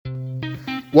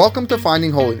Welcome to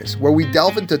Finding Holiness, where we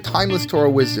delve into timeless Torah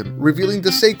wisdom, revealing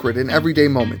the sacred in everyday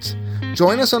moments.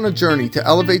 Join us on a journey to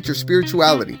elevate your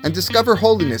spirituality and discover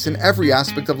holiness in every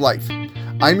aspect of life.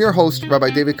 I'm your host,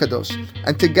 Rabbi David Kadosh,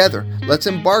 and together, let's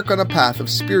embark on a path of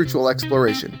spiritual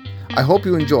exploration. I hope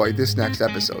you enjoy this next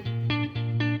episode.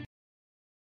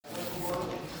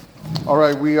 All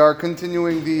right, we are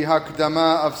continuing the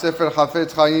Hakdama of Sefer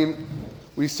Chafetz Chaim.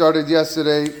 We started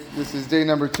yesterday. This is day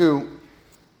number 2,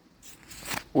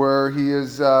 where he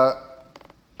is,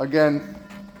 again,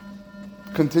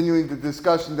 continuing the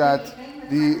discussion that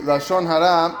the Lashon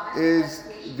Hara is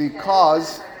the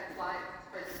cause.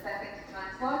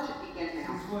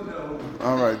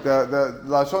 All right, the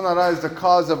Lashon Hara is the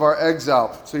cause of our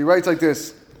exile. So he writes like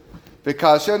this: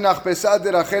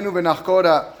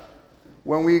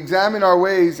 when we examine our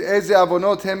ways, which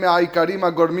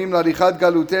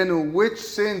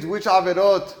sins, which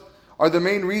averot are the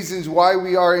main reasons why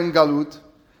we are in Galut?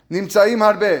 Nimtzaim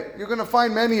harbe. You're going to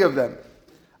find many of them.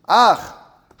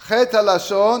 Chet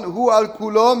halashon hu al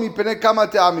kulo mipnei kama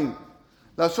te'amim.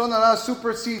 Lashon hara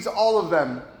supersedes all of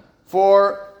them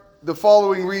for the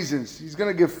following reasons. He's going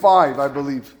to give 5, I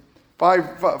believe.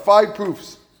 Five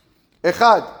proofs.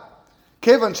 Echad.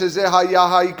 Kevan sheze haya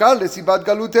ha'ikar lesibat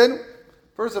galutenu.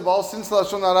 First of all, since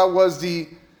Lashon hara was the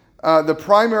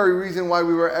primary reason why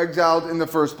we were exiled in the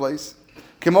first place,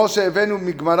 like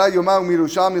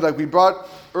we brought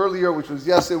earlier, which was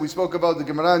yesterday, we spoke about the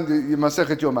Gemara and the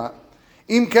Masechet Yoma.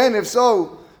 If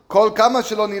so,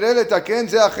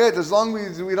 as long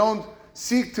as we don't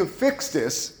seek to fix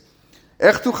this,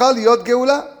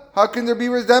 how can there be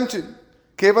redemption?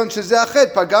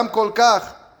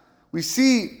 We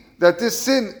see that this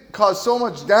sin caused so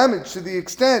much damage to the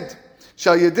extent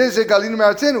we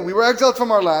were exiled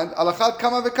from our land.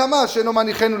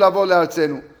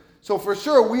 So for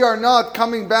sure, we are not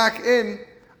coming back in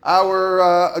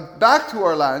back to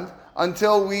our land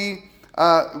until we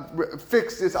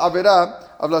fix this avera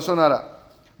of Lashon hara.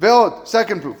 Ve'od,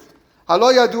 second proof.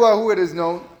 Halo yadua hu, it is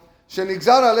known,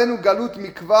 shenigzar alenu galut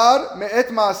mikvar me'et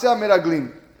ma'aseh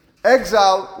meraglim.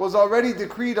 Exile was already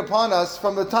decreed upon us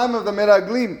from the time of the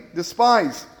meraglim, the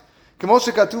spies. Kemo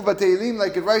shekatuv b'Teilim,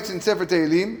 like it writes in Sefer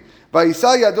Teilim,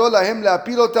 va'isa yado lahem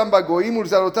le'apil otam b'goyim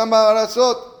u'lzarotam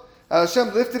ba'arasot.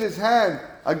 Hashem lifted his hand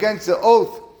against the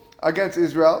oath against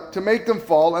Israel to make them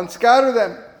fall and scatter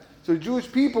them. So the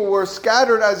Jewish people were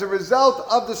scattered as a result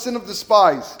of the sin of the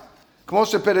spies.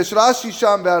 Like Rashi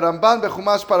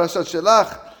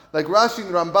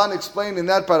and Ramban explained in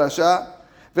that parasha.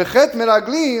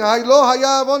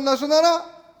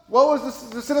 What was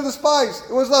the sin of the spies?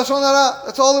 It was Lashon hara.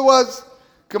 That's all it was.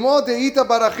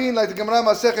 Like the Gemara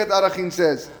Masechet Arachin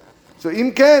says. So,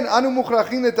 imken anu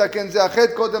muchrachin letaken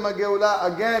ze'achet kodem ha'geula.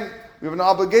 Again, we have an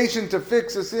obligation to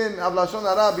fix the sin of Lashon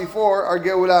hara before our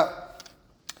geula.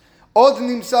 Od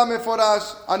nimsa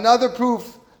meforash. Another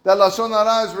proof that Lashon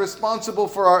hara is responsible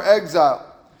for our exile.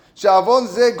 She'avon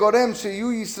ze gorem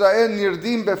sheyu Yisrael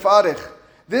nirdim befarech.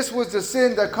 This was the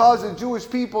sin that caused the Jewish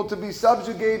people to be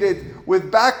subjugated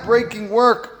with backbreaking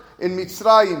work in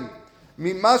Mitzrayim.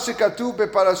 Mimma shekatuv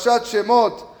beparashat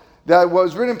Shemot. That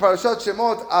was written in Parashat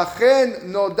Shemot, Achen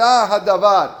Noda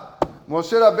Hadavar.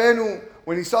 Moshe Rabbeinu,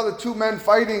 when he saw the two men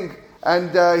fighting,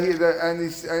 and he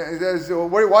says,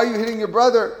 why are you hitting your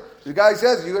brother? The guy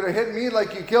says, you're going to hit me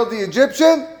like you killed the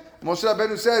Egyptian? Moshe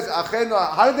Rabbeinu says, Achen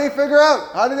Noda. How did they figure out?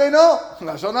 How did they know?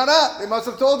 Lashon hara. They must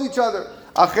have told each other.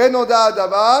 Achen Noda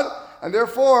Hadavar. And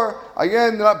therefore,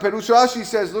 again, Perush Rashi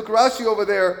says, look Rashi over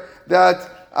there, that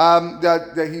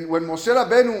when Moshe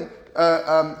Rabbeinu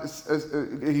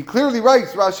he clearly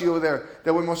writes, Rashi over there,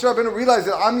 that when Moshe Rabbeinu realized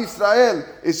that Am Yisrael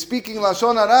is speaking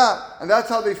Lashon hara, and that's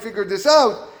how they figured this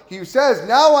out, he says,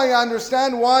 now I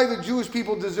understand why the Jewish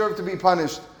people deserve to be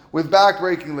punished with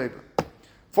back-breaking labor.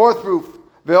 Fourth proof,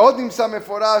 Ve'od nimsa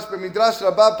meforash b'midrash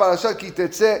rabbah parashat ki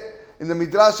tetzeh. In the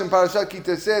midrash in parashat ki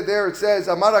tetzeh, there it says,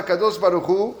 Amar HaKadosh Baruch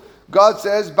Hu, God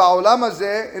says, Ba'olam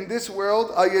hazeh, in this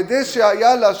world, ayedeh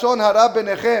she'aya Lashon hara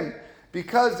benechem.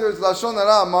 Because there's Lashon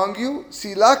hara among you,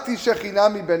 silakti shekhinah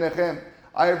mi benechem.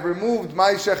 I have removed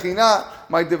my shekhinah,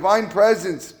 my divine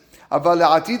presence. Aval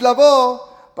le'atid lavo,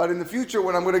 but in the future,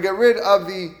 when I'm going to get rid of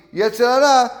the yetzer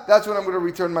hara, that's when I'm going to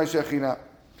return my shekhinah.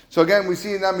 So again, we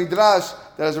see in that midrash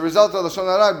that as a result of Lashon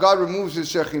hara, God removes his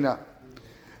shekhinah.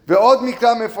 Ve'od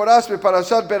mikra meforash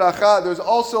beparashat beracha. There's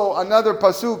also another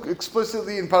pasuk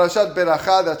explicitly in parashat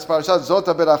beracha. That's parashat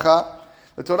Zota beracha.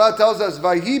 The Torah tells us,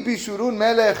 Vayhi bishurun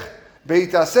melech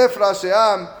Beitasef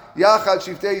Rasheam Yachad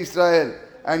Shiftei Yisrael.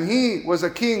 And he was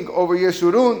a king over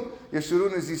Yeshurun.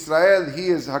 Yeshurun is Israel. He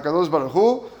is Hakadosh Baruch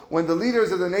Hu. When the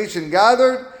leaders of the nation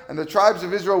gathered and the tribes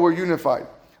of Israel were unified.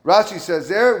 Rashi says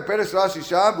there, Peres Rashi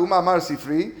Sham, Umamar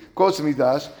Sifri, quotes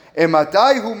Midrash,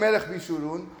 Ematai hu melech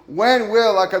bishurun, when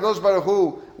will HaKadosh Baruch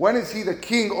Hu, when is he the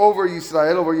king over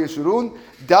Yisrael, over Yeshurun?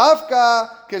 Davka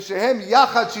keshehem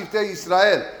yachad shiftei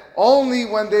Yisrael, only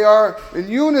when they are in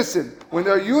unison, when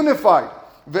they're unified.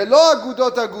 Velo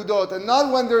agudot agudot, and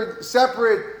not when they're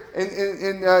separate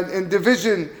in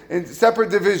division, in separate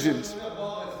divisions. You're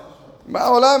right,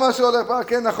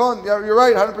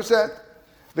 100%.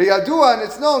 V'yadua, and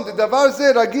it's known, the davar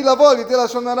zeh ragil lavo l'yidei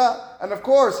lashon hara. And of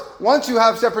course, once you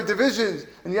have separate divisions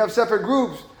and you have separate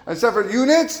groups and separate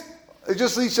units, it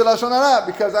just leads to lashon hara,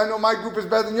 because I know my group is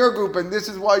better than your group, and this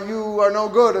is why you are no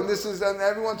good, and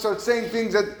everyone starts saying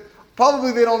things that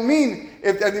probably they don't mean,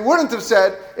 and they wouldn't have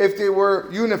said if they were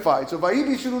unified. So Vayi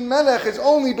bishurun melech is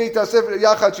only Beit HaSefer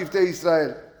Yachad Shiftei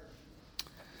Yisrael.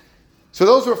 So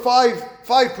those were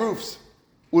five proofs.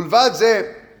 Ulvad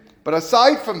zeh. But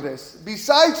aside from this,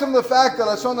 besides from the fact that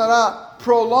Lashon Hara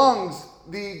prolongs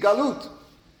the galut,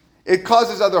 it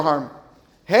causes other harm.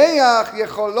 Heyach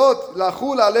yecholot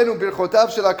lachul alenu birchotav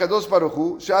shel HaKadosh Baruch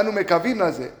Hu she'anu mekavim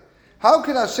lazeh. How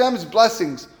can Hashem's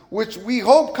blessings, which we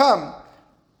hope come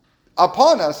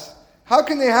upon us, how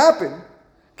can they happen?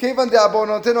 Kevan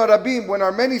de'abonotenu rabim, when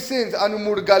our many sins anu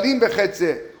murgalim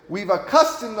bechetze, we've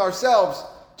accustomed ourselves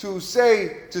to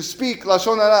speak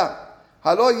Lashon Hara.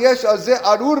 Halo yesh azeh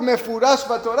arur mefurash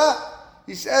b'Torah.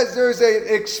 He says there is an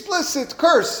explicit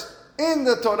curse in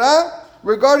the Torah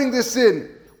regarding this sin.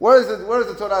 What does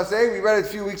the Torah say? We read it a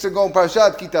few weeks ago in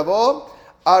Parashat Kitavo.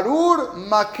 Arur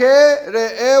makeh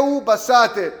re'eu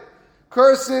basatet.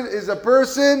 Cursed is a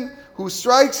person who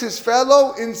strikes his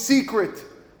fellow in secret.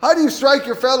 How do you strike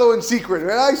your fellow in secret?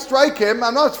 When I strike him,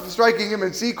 I'm not striking him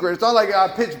in secret. It's not like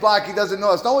pitch black, he doesn't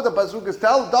know. It's not what the pasuk is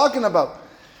talking about.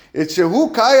 It's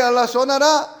shehu kaya lashon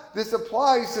hara. This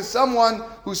applies to someone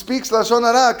who speaks lashon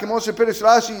hara, kemo shepirish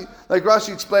Rashi, like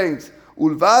Rashi explains.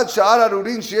 Ulvad sha'ar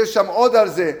arurin sheyesh sham od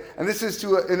arzeh. And this is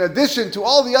in addition to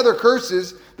all the other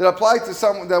curses that apply to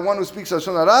that one who speaks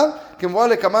lashon hara.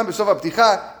 Kemo lekaman b'sov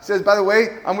ha'pticha. He says, by the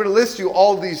way, I'm going to list you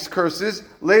all these curses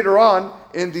later on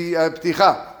in the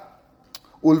pticha.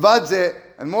 Ulvad zeh,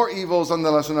 and more evils on the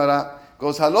lashon hara.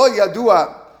 Goes halo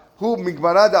yadua. Who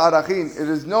migmarad arachin? It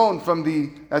is known from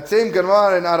that same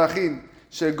Gemara in Arachin.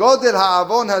 Shegodel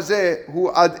ha'avon hazeh hu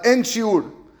ad en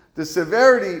shiur. The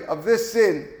severity of this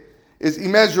sin is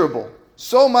immeasurable.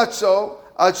 So much so,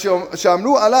 ad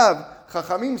shamru alav.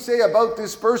 Chachamim say about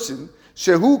this person,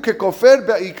 shehu kekofer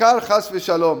be'ikar chas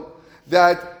v'shalom,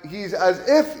 that he's as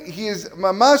if he is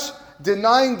mamash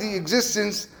denying the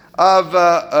existence of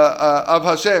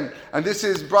Hashem. And this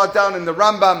is brought down in the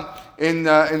Rambam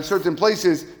in certain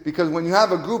places, because when you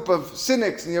have a group of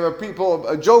cynics and you have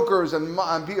people, jokers and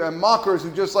mockers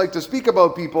who just like to speak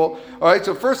about people, all right,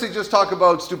 so first they just talk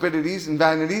about stupidities and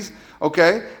vanities,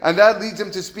 okay, and that leads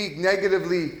them to speak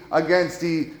negatively against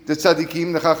the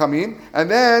tzaddikim, the chachamim,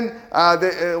 and then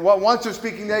once they're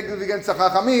speaking negatively against the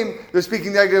chachamim, they're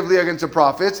speaking negatively against the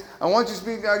prophets, and once you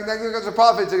speak negatively against the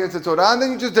prophets, against the Torah, and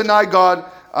then you just deny God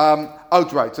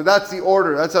outright. So that's the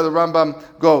order. That's how the Rambam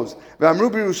goes. The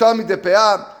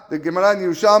Gemara in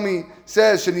Yerushalmi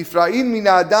says, "Shenifra'in min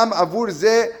ha'adam avur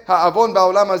zeh ha'avon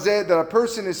ba'olam hazeh," that a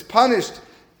person is punished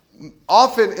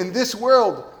often in this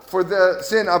world for the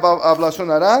sin of lashon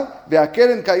hara.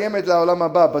 Ve'akeren kayemet la'olam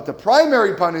haba, but the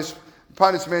primary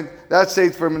punishment that's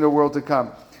saved for him in the world to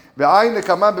come.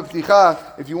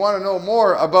 If you want to know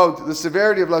more about the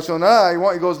severity of lashon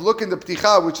hara, he goes look in the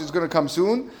pticha, which is going to come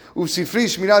soon. Ufsifri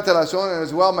shmirat lashon, and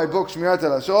as well my book shmirat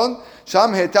lashon.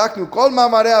 Sham hetaknu kol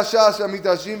ma'amarei hashas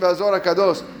v'mitashim v'azor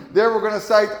hakadosh. There we're going to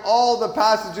cite all the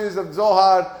passages of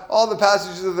Zohar, all the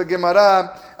passages of the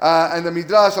Gemara and the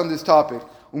Midrash on this topic.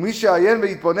 If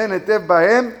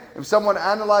someone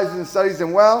analyzes and studies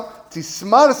them well,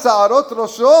 tismar sa'arot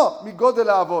rosho migodel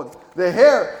ha'avon. The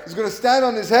hair is going to stand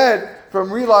on his head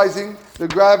from realizing the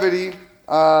gravity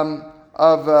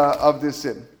of this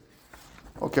sin.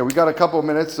 Okay, we got a couple of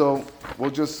minutes, so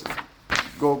we'll just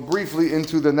go briefly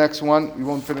into the next one. We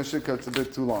won't finish it because it's a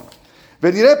bit too long.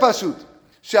 ונראה פשוט,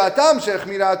 שהטעם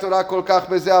שהחמירה התורה כל כך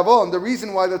בזה עוון, the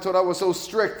reason why the Torah was so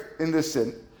strict in this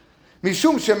sin,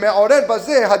 משום שמעורר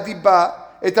בזה הדיבה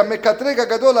את המקטרג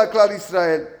הגדול על כלל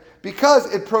ישראל, because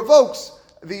it provokes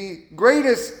the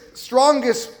greatest,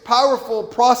 strongest, powerful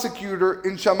prosecutor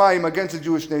in Shamayim against the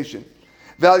Jewish nation.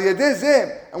 ועל ידי זה,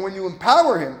 and when you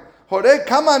empower him, הורג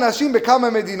כמה אנשים בכמה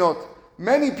מדינות.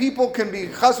 Many people can be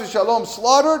chas v'shalom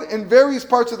slaughtered in various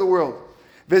parts of the world.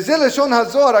 וזה לשון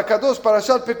הזוהר הקדוש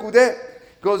פרשת פקודי.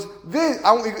 Goes,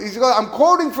 I'm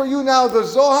quoting for you now the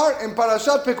Zohar in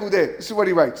Parashat Pekudei. This is what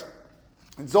he writes.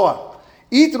 Zohar.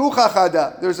 It rucha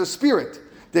chada. There's a spirit.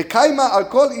 Dekaima al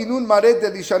kol inun mared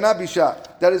delishana bisha,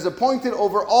 that is appointed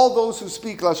over all those who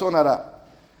speak lashon hara.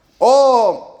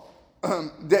 Oh,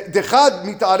 dechad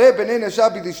mitare b'nei nesha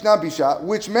b'lishna bisha,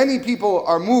 which many people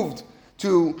are moved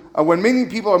to, when many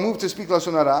people are moved to speak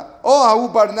lashon hara. Oh, hahu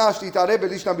barnash itare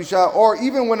b'lishna bisha, or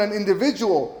even when an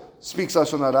individual speaks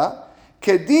lashon hara.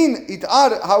 Kedin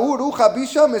itar hahu rucha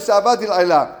bisha mesavad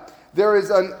il. There is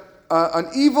an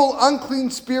evil,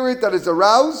 unclean spirit that is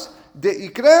aroused.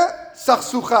 Deikre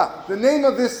sachsucha. The name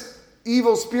of this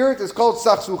evil spirit is called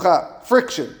sachsucha,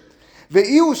 friction. It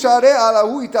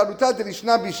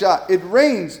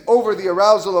rains over the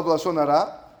arousal of lashon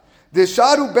hara.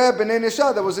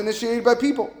 That was initiated by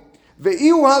people.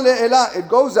 It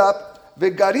goes up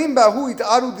and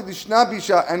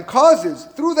causes,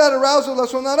 through that arousal of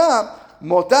lashon hara,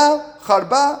 mota,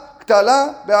 charba,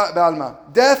 ktala, be'alma,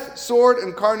 death, sword,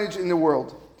 and carnage in the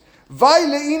world.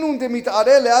 Woe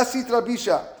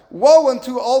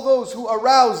unto all those who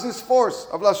arouse this force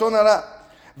of lashon hara.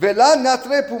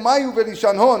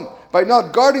 By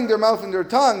not guarding their mouth and their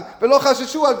tongue,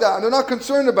 and they're not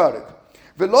concerned about it.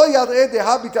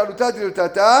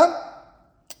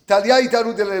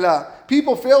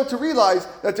 People fail to realize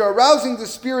that they're arousing the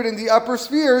spirit in the upper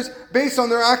spheres based on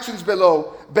their actions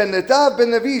below. Ben letav,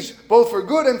 ben levish, both for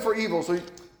good and for evil. So,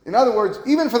 in other words,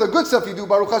 even for the good stuff you do,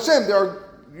 Baruch Hashem,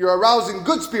 you're arousing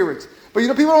good spirits. But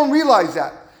people don't realize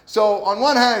that. So, on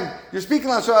one hand, you're speaking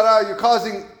lashon hara, you're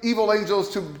causing evil angels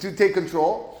to take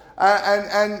control,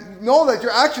 and know that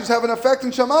your actions have an effect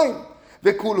in Shamayim.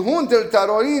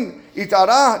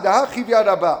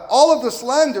 All of the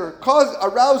slander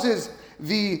arouses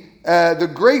the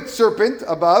great serpent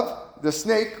above, the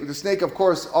snake. The snake, of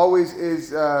course, always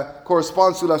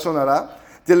corresponds to lashon hara.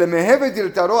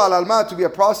 To be a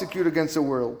prosecutor against the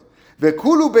world.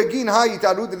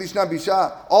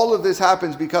 All of this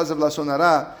happens because of lashon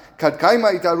hara.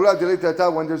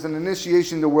 When there's an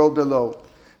initiation in the world below.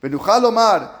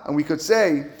 And we could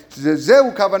say, this is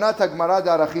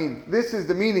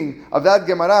the meaning of that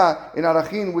Gemara in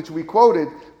Arachin which we quoted.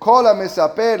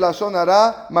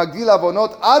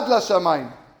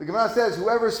 The Gemara says,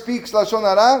 whoever speaks lashon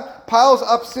hara piles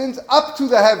up sins up to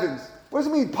the heavens. What does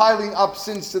it mean, piling up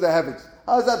sins to the heavens?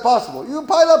 How is that possible? You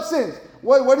pile up sins.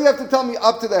 What do you have to tell me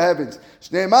up to the heavens?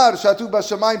 The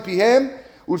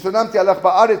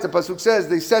pasuk says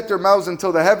they set their mouths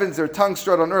until the heavens, their tongue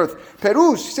strut on earth.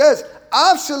 Perush says,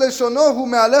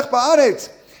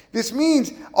 this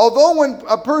means, although when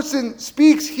a person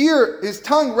speaks here, his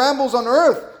tongue rambles on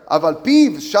earth,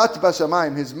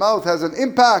 his mouth has an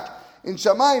impact in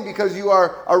Shamayim because you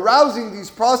are arousing these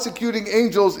prosecuting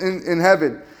angels in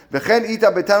heaven. That's what's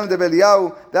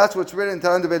written in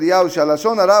Taran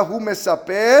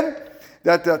Develiyahu,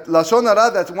 that the lashon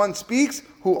hara that one speaks,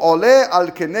 hu oleh al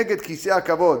keneged kisei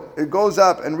hakavod. It goes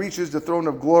up and reaches the throne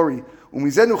of glory.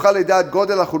 And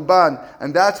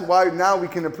that's why now we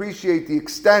can appreciate the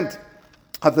extent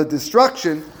of the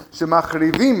destruction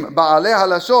shemachrivim ba'alei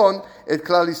halashon et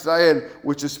klal Yisrael,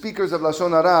 which the speakers of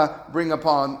lashon hara bring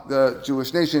upon the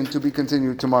Jewish nation, to be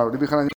continued tomorrow.